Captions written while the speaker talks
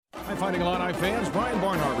Hi, Fighting Illini fans. Brian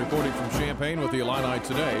Barnhart reporting from Champaign with the Illini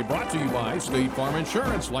Today. Brought to you by State Farm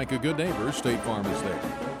Insurance. Like a good neighbor, State Farm is there.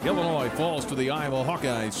 Illinois falls to the Iowa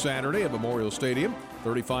Hawkeyes Saturday at Memorial Stadium,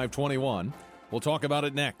 35-21. We'll talk about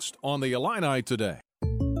it next on the Illini Today.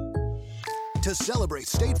 To celebrate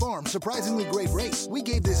State Farm's surprisingly great race, we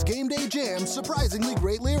gave this game day jam surprisingly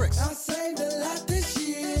great lyrics. I saved a lot this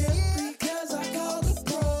year because I called the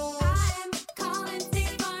pros. I am calling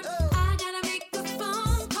State Farm. I gotta make a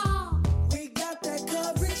phone call. We got that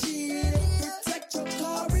coverage here. Protect your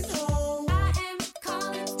car at home. I am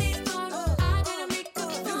calling State Farm. I gotta make a You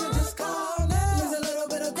can phone just call now. There's a little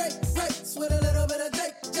bit of great rates with a little bit of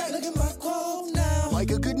Jake. Look at my quote now.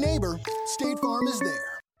 Like a good neighbor, State Farm is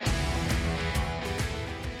there.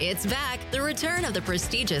 It's back, the return of the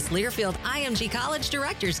prestigious Learfield IMG College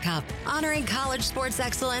Directors Cup, honoring college sports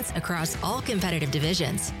excellence across all competitive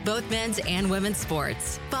divisions, both men's and women's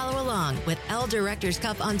sports. Follow along with L Directors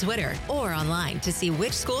Cup on Twitter or online to see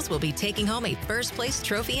which schools will be taking home a first-place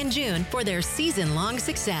trophy in June for their season-long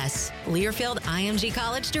success. Learfield IMG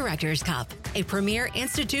College Directors Cup, a premier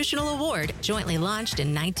institutional award jointly launched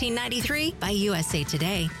in 1993 by USA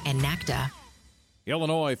Today and NACDA.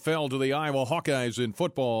 Illinois fell to the Iowa Hawkeyes in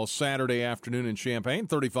football Saturday afternoon in Champaign,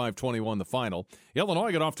 35-21 the final.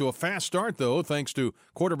 Illinois got off to a fast start, though, thanks to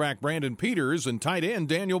quarterback Brandon Peters and tight end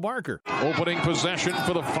Daniel Barker. Opening possession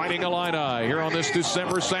for the Fighting Illini here on this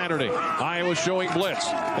December Saturday. Iowa showing blitz.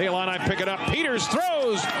 The Illini pick it up. Peters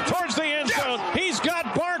throws towards the end zone. He's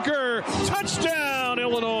got Barker. Touchdown,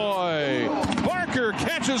 Illinois. Barker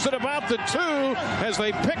catches it about the 2 as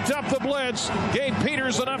they picked up the blitz, gave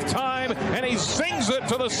Peters enough time, and he zings it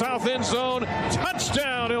to the south end zone.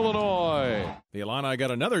 Touchdown, Illinois. The Illini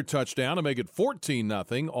got another touchdown to make it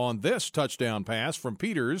 14-0 on this touchdown pass from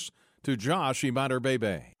Peters to Josh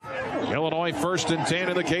Imater-Bebe. Illinois 1st and 10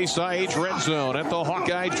 in the Case IH red zone at the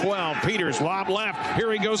Hawkeye 12. Peters lob left.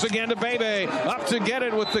 Here he goes again to Bebe. Up to get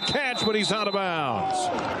it with the catch, but he's out of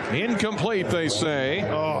bounds. Incomplete, they say.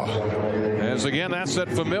 As again, that's that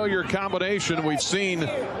familiar combination we've seen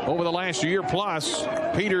over the last year plus.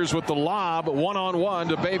 Peters with the lob, one-on-one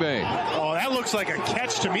to Bebe. Oh, that looks like a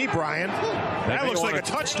catch to me, Brian. That looks like a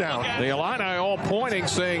touchdown. The Illini all pointing,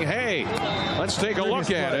 saying, hey, let's take a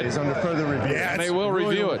look at it. Under further review. And they will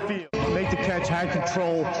review it. Make the catch, had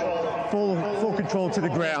control, full control to the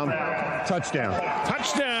ground. Touchdown.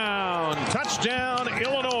 Touchdown,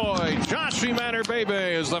 Illinois. Josh Imater-Bebe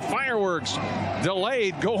as the fireworks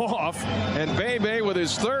delayed go off. And Bebe with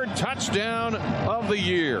his 3rd touchdown of the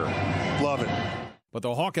year. Love it. But the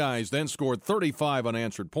Hawkeyes then scored 35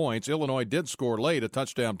 unanswered points. Illinois did score late, a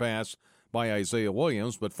touchdown pass by Isaiah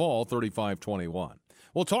Williams, but fall 35-21.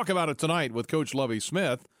 We'll talk about it tonight with Coach Lovie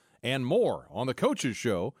Smith and more on the Coaches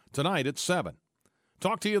Show tonight at 7.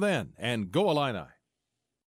 Talk to you then, and go Illini.